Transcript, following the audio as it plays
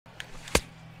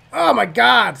Oh my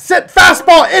God. Sit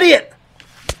fastball, idiot.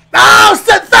 Oh,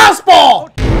 sit fastball.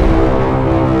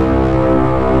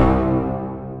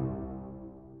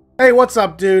 Hey, what's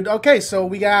up, dude? Okay, so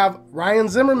we have Ryan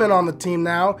Zimmerman on the team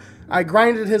now. I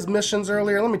grinded his missions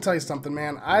earlier. Let me tell you something,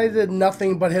 man. I did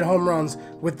nothing but hit home runs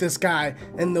with this guy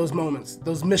in those moments,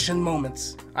 those mission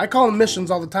moments. I call them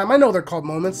missions all the time. I know they're called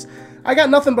moments. I got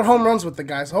nothing but home runs with the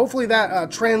guy, so hopefully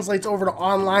that translates over to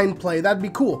online play. That'd be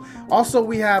cool. Also,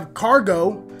 we have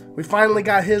Cargo. We finally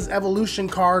got his evolution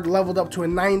card leveled up to a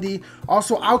 90.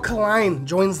 Also, Alkaline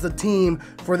joins the team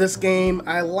for this game.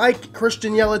 I like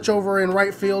Christian Yelich over in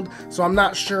right field, so I'm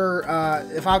not sure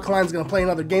if Alkaline's going to play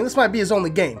another game. This might be his only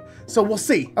game, so we'll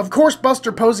see. Of course,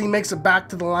 Buster Posey makes it back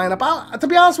to the lineup. To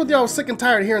be honest with you, I was sick and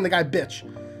tired of hearing the guy bitch.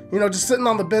 You know, just sitting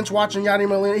on the bench watching Yadier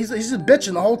Molina. He's just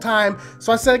bitching the whole time.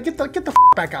 So I said, get the f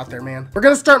back out there, man. We're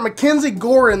going to start Mackenzie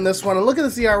Gore in this one, and look at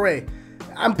this ERA.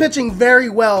 I'm pitching very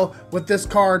well with this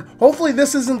card. Hopefully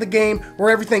this isn't the game where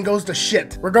everything goes to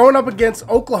shit. We're going up against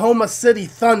Oklahoma City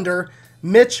Thunder,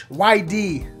 Mitch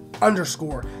YD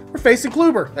 _. We're facing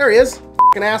Kluber. There he is.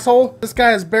 F***ing asshole. This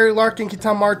guy is Barry Larkin,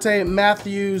 Ketel Marte,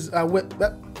 Matthews,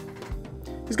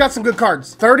 he's got some good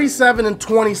cards. 37 and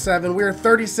 27. We're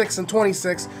 36 and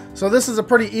 26. So this is a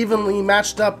pretty evenly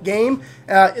matched up game.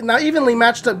 Now, evenly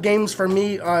matched up games for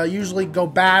me usually go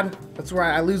bad. That's where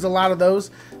I lose a lot of those.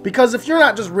 Because if you're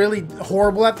not just really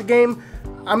horrible at the game,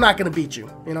 I'm not going to beat you,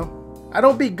 you know? I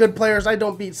don't beat good players. I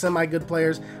don't beat semi-good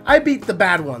players. I beat the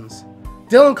bad ones.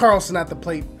 Dylan Carlson at the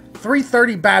plate.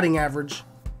 330 batting average.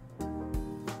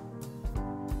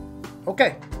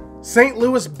 Okay. St.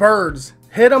 Louis Birds.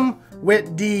 Hit 'em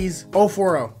with D's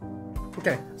 040.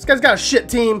 Okay, this guy's got a shit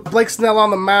team. Blake Snell on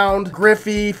the mound,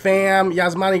 Griffey, Pham,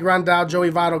 Yasmani Grandal,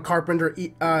 Joey Votto, Carpenter,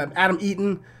 Adam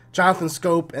Eaton, Jonathan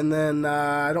Scope, and then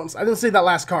I didn't see that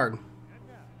last card.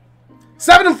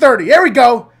 7 and 30. There we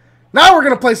go. Now we're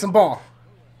gonna play some ball.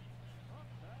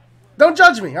 Don't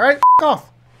judge me, all right? F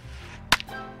off.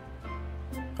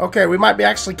 Okay, we might be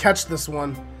actually catch this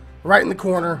one right in the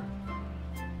corner.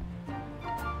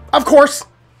 Of course.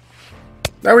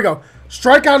 There we go.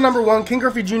 Strikeout number 1. King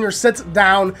Griffey Jr. sits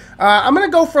down. I'm going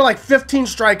to go for like 15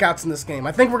 strikeouts in this game.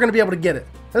 I think we're going to be able to get it.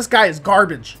 This guy is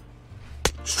garbage.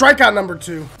 Strikeout number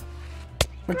 2.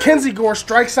 Mackenzie Gore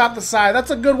strikes out the side. That's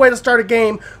a good way to start a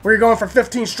game where you're going for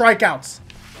 15 strikeouts.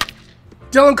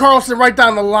 Dylan Carlson right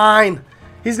down the line.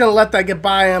 He's going to let that get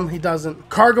by him. He doesn't.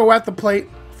 Cargo at the plate.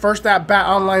 First at bat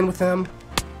online with him.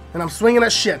 And I'm swinging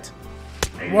at shit.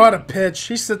 What a pitch.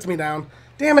 He sits me down.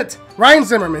 Damn it. Ryan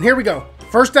Zimmerman. Here we go.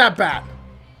 First at bat.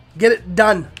 Get it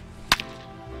done.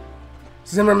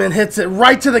 Zimmerman hits it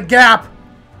right to the gap.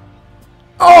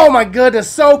 Oh my goodness.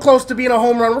 So close to being a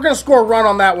home run. We're going to score a run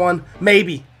on that one.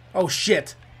 Maybe. Oh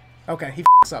shit. Okay, he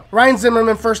f***s up. Ryan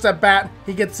Zimmerman, first at bat.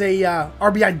 He gets a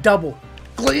RBI double.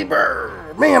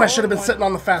 Gleber. Man, I should have been sitting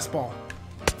on the fastball.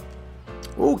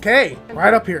 Okay.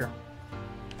 Right up here.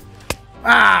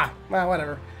 Ah. Well,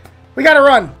 whatever. We got to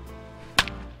run.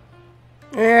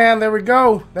 And there we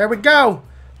go. There we go.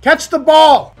 Catch the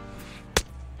ball.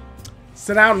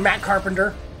 Sit down, Matt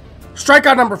Carpenter.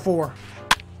 Strikeout number 4.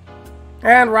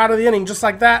 And we're out of the inning just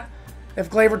like that. If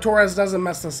Gleyber Torres doesn't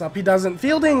mess this up. He doesn't.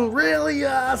 Fielding really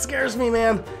scares me,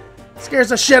 man. Scares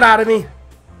the shit out of me.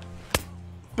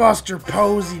 Buster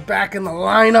Posey back in the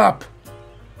lineup.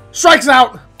 Strikes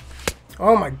out.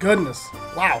 Oh my goodness.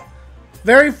 Wow.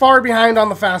 Very far behind on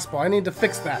the fastball. I need to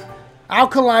fix that.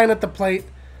 Alkaline at the plate.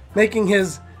 Making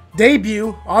his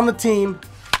debut on the team.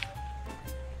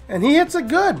 And he hits it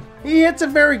good. He hits it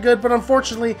very good, but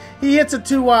unfortunately, he hits it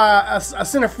to a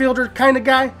center fielder kind of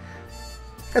guy.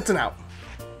 It's an out.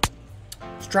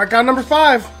 Strikeout number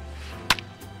 5.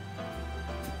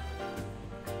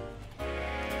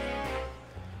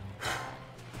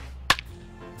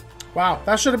 Wow,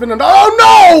 that should have been an...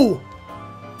 Oh,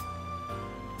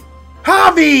 no!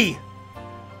 Javi!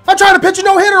 I'm trying to pitch a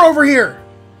no-hitter over here.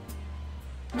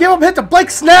 Give up hit to Blake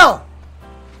Snell.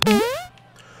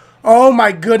 Oh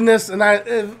my goodness. And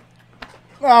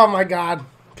oh my God.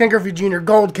 Ken Griffey Jr.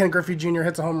 Gold Ken Griffey Jr.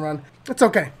 hits a home run. It's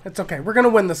okay. It's okay. We're going to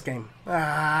win this game.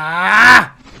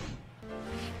 Ah!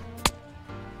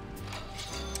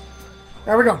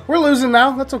 There we go. We're losing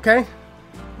now. That's okay.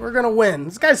 We're going to win.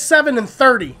 This guy's 7 and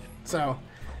 30. So,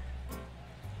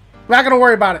 not going to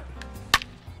worry about it.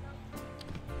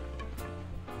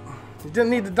 You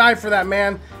didn't need to die for that,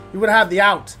 man. You would have had the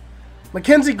out.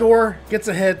 Mackenzie Gore gets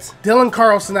a hit. Dylan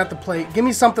Carlson at the plate. Give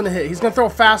me something to hit. He's going to throw a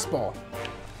fastball.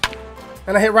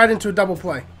 And I hit right into a double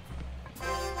play.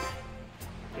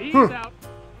 He's out.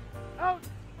 Out.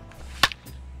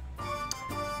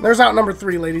 There's out number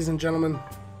 3, ladies and gentlemen.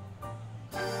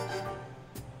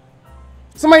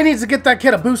 Somebody needs to get that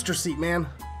kid a booster seat, man.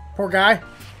 Poor guy.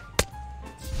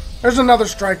 There's another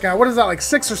strikeout. What is that, like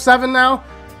 6 or 7 now?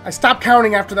 I stopped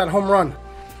counting after that home run.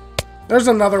 There's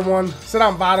another one. Sit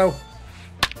down, Votto.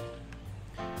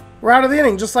 We're out of the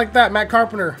inning, just like that. Matt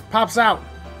Carpenter pops out.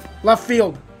 Left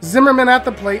field. Zimmerman at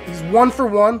the plate. He's 1 for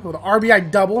 1 with an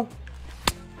RBI double.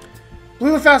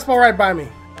 Blew the fastball right by me.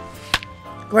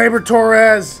 Gleyber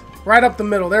Torres. Right up the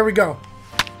middle. There we go.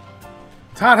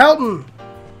 Todd Helton.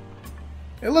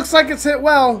 It looks like it's hit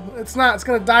well. It's not. It's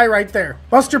going to die right there.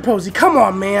 Buster Posey. Come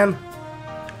on, man.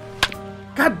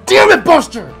 God damn it,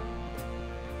 Buster.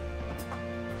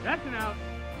 That's an out.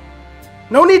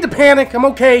 No need to panic. I'm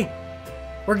okay.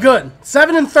 We're good.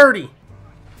 7-30.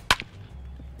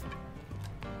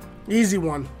 Easy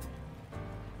one.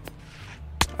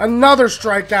 Another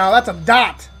strikeout. That's a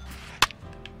dot.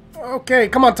 Okay,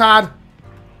 come on, Todd.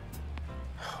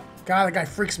 God, that guy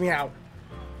freaks me out.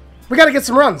 We got to get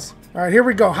some runs. All right, here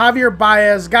we go. Javier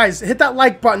Baez. Guys, hit that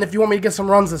like button if you want me to get some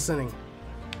runs this inning.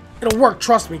 It'll work,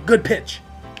 trust me. Good pitch.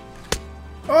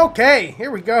 Okay,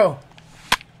 here we go.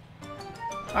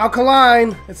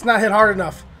 Alkaline. It's not hit hard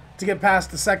enough to get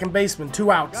past the second baseman.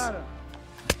 2 outs.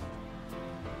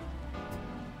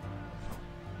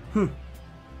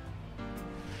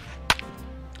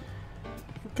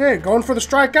 Okay, going for the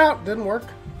strikeout. Didn't work.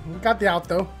 We got the out,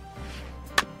 though.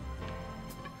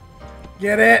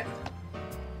 Get it.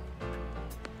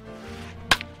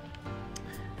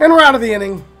 And we're out of the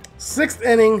inning. 6th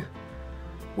inning.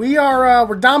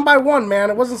 We're down by 1,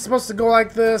 man. It wasn't supposed to go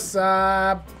like this.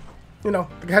 You know,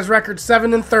 the guy's record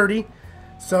 7-30.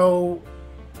 So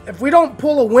if we don't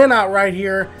pull a win out right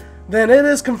here, then it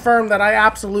is confirmed that I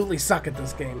absolutely suck at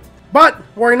this game. But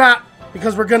worry not,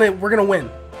 because we're gonna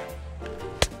win.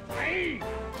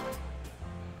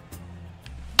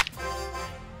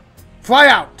 Fly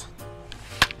out.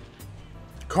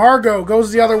 Cargo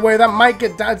goes the other way. That might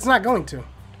get down. It's not going to.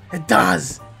 It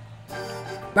does.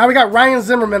 Now we got Ryan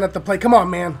Zimmerman at the plate. Come on,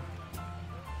 man.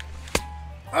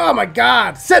 Oh, my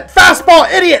God. Sit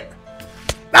fastball, idiot.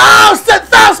 No, sit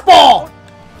fastball.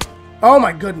 Oh,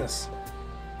 my goodness.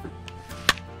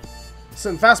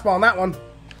 Sitting fastball on that one.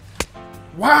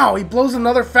 Wow, he blows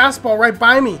another fastball right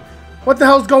by me. What the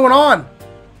hell's going on?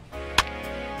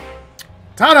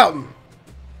 Todd Helton.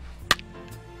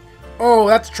 Oh,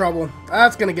 that's trouble.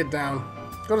 That's going to get down.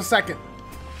 Go to second.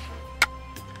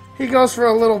 He goes for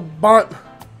a little bunt.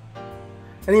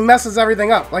 And he messes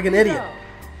everything up like an idiot.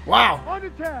 Wow. On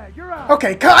the tag, you're out.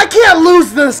 Okay, I can't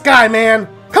lose this guy, man.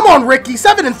 Come on, Ricky.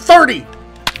 7-30.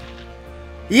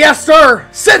 Yes, sir.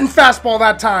 Sitting fastball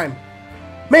that time.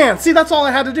 Man, see, that's all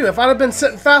I had to do. If I'd have been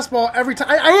sitting fastball every time.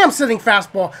 I am sitting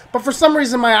fastball, but for some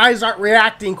reason my eyes aren't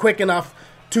reacting quick enough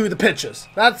to the pitches.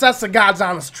 That's the God's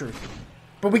honest truth.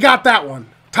 But we got that one.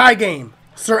 Tie game.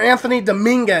 Sir Anthony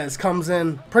Dominguez comes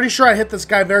in. Pretty sure I hit this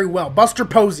guy very well. Buster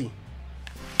Posey.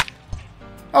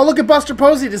 Oh, look at Buster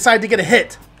Posey decide to get a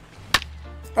hit.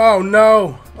 Oh,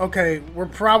 no. Okay, we're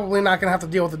probably not going to have to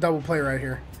deal with a double play right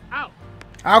here. Out.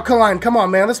 Alkaline, come on,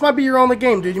 man. This might be your only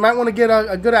game, dude. You might want to get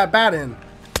a good at-bat in.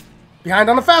 Behind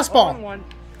on the fastball.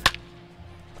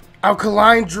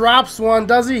 Alkaline drops one.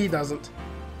 Does he? He doesn't.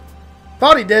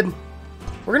 Thought he did.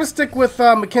 We're going to stick with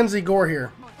Mackenzie Gore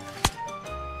here.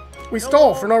 We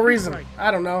stole for no reason.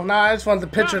 I don't know. Nah, I just wanted the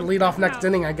pitcher to lead off next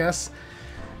inning, I guess.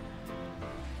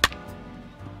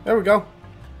 There we go.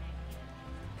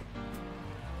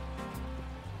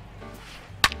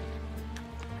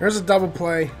 Here's a double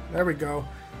play. There we go.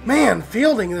 Man,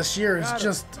 fielding this year is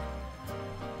just...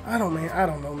 I don't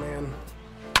know, man.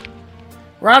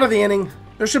 We're out of the inning.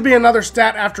 There should be another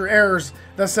stat after errors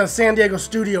that says San Diego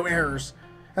Studio errors.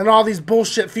 And all these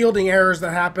bullshit fielding errors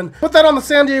that happen. Put that on the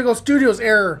San Diego Studios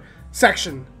error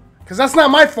section. Because that's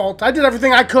not my fault. I did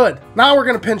everything I could. Now we're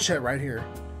going to pinch hit right here.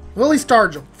 Willie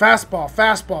Stargell. Fastball,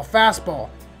 fastball, fastball.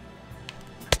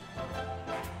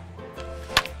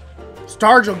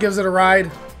 Stargell gives it a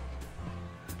ride.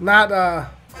 Not,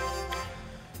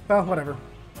 well, whatever.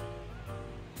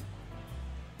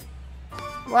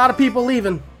 A lot of people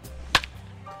leaving.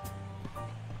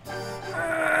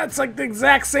 It's like the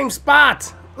exact same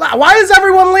spot. Why is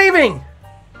everyone leaving?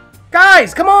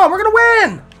 Guys, come on, we're gonna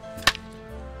win.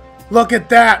 Look at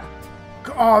that.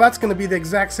 Oh, that's gonna be the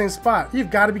exact same spot.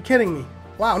 You've got to be kidding me.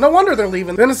 Wow, no wonder they're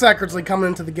leaving. Dennis Eckersley coming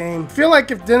into the game. Feel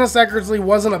like if Dennis Eckersley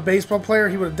wasn't a baseball player,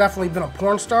 he would have definitely been a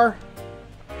porn star.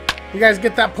 You guys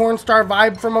get that porn star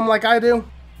vibe from him like I do?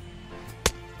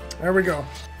 There we go.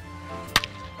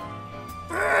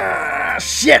 Ah,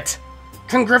 shit.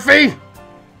 Ken Griffey.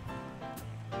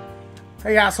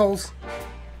 Hey, assholes.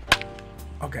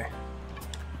 Okay.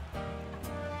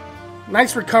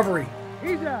 Nice recovery.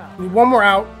 Need one more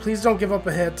out. Please don't give up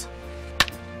a hit.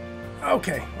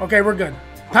 Okay, we're good.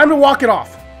 Time to walk it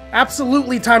off.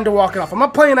 Absolutely time to walk it off. I'm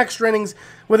not playing extra innings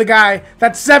with a guy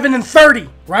that's 7-30.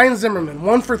 Ryan Zimmerman,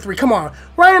 1 for 3. Come on.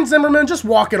 Ryan Zimmerman, just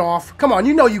walk it off. Come on,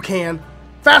 you know you can.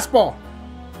 Fastball.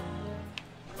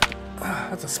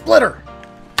 That's a splitter.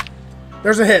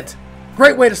 There's a hit.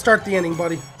 Great way to start the inning,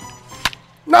 buddy.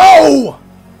 No!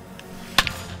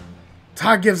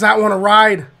 Todd gives that one a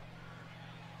ride.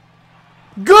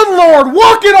 Good Lord,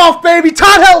 walk it off, baby.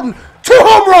 Todd Helton, 2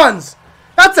 home runs.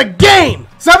 That's a game.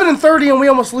 7-30 and we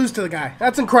almost lose to the guy.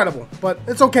 That's incredible, but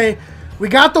it's okay. We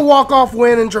got the walk-off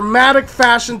win in dramatic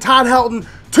fashion. Todd Helton,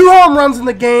 2 home runs in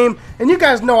the game, and you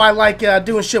guys know I like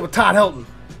doing shit with Todd Helton.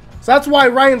 So that's why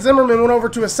Ryan Zimmerman went over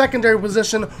to a secondary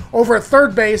position over at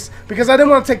third base, because I didn't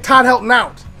want to take Todd Helton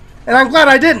out. And I'm glad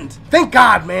I didn't. Thank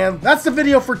God, man. That's the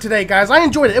video for today, guys. I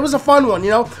enjoyed it. It was a fun one, you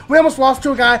know. We almost lost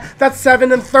to a guy that's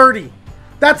 7-30.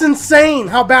 That's insane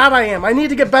how bad I am. I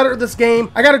need to get better at this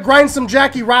game. I got to grind some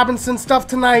Jackie Robinson stuff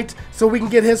tonight so we can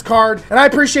get his card. And I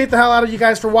appreciate the hell out of you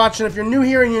guys for watching. If you're new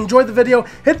here and you enjoyed the video,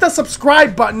 hit the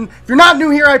subscribe button. If you're not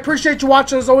new here, I appreciate you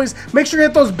watching as always. Make sure you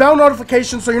hit those bell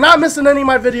notifications so you're not missing any of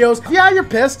my videos. Yeah, you're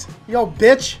pissed. Yo,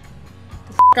 bitch.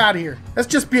 Get the f*** out of here. It's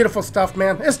just beautiful stuff,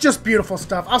 man. It's just beautiful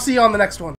stuff. I'll see you on the next one.